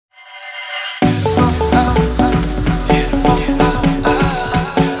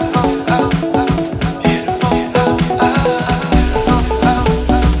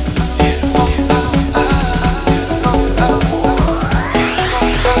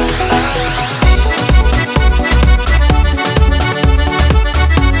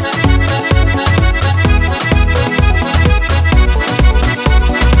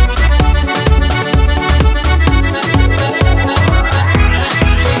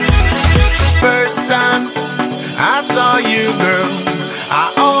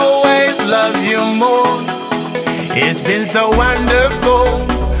so wonderful.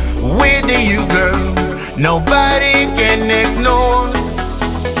 With you, girl, nobody can ignore.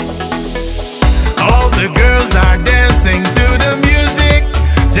 All the girls are dancing to the music,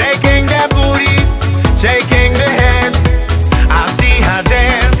 shaking their booties, shaking their head. I see her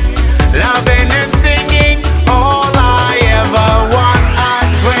there, loving and singing, all I ever want, I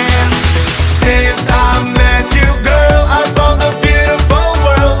swear. Since I met you, girl, I found the beautiful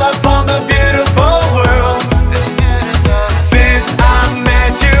world, I found the beautiful world. Since I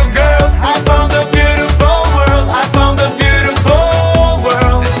met you, girl, I found the beautiful world, I found the beautiful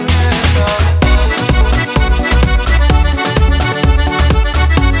world.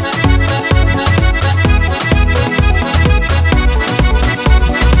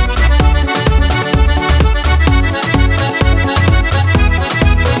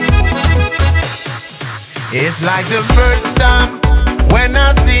 It's like the first time when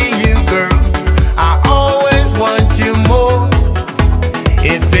I see you, girl, I always want you more.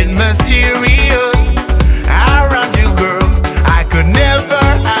 It's been mysterious around you, girl, I could never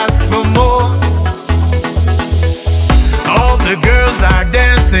ask for more. All the girls are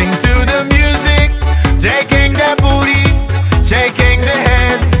dancing to the music, shaking their booties, shaking their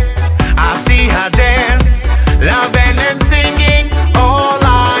head. I see her there, loving and singing, all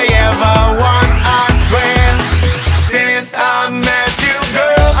I ever want, I swear. Since I met you,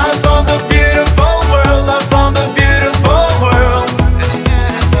 girl, I found the beautiful world, I found the beautiful world.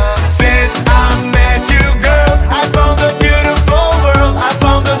 Since I met you, girl, I found the beautiful world, I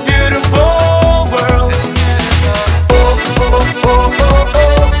found the beautiful world. Oh, oh, oh, oh,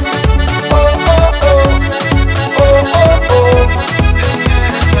 oh, oh, oh, oh,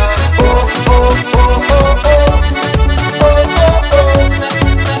 oh, oh, oh.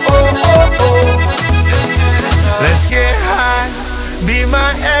 Let's get high, be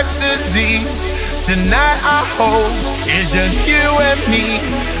my ecstasy. Tonight I hope it's just you and me.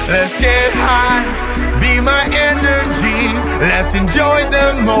 Let's get high, be my energy. Let's enjoy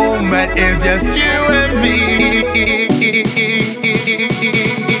the moment, it's just you and me.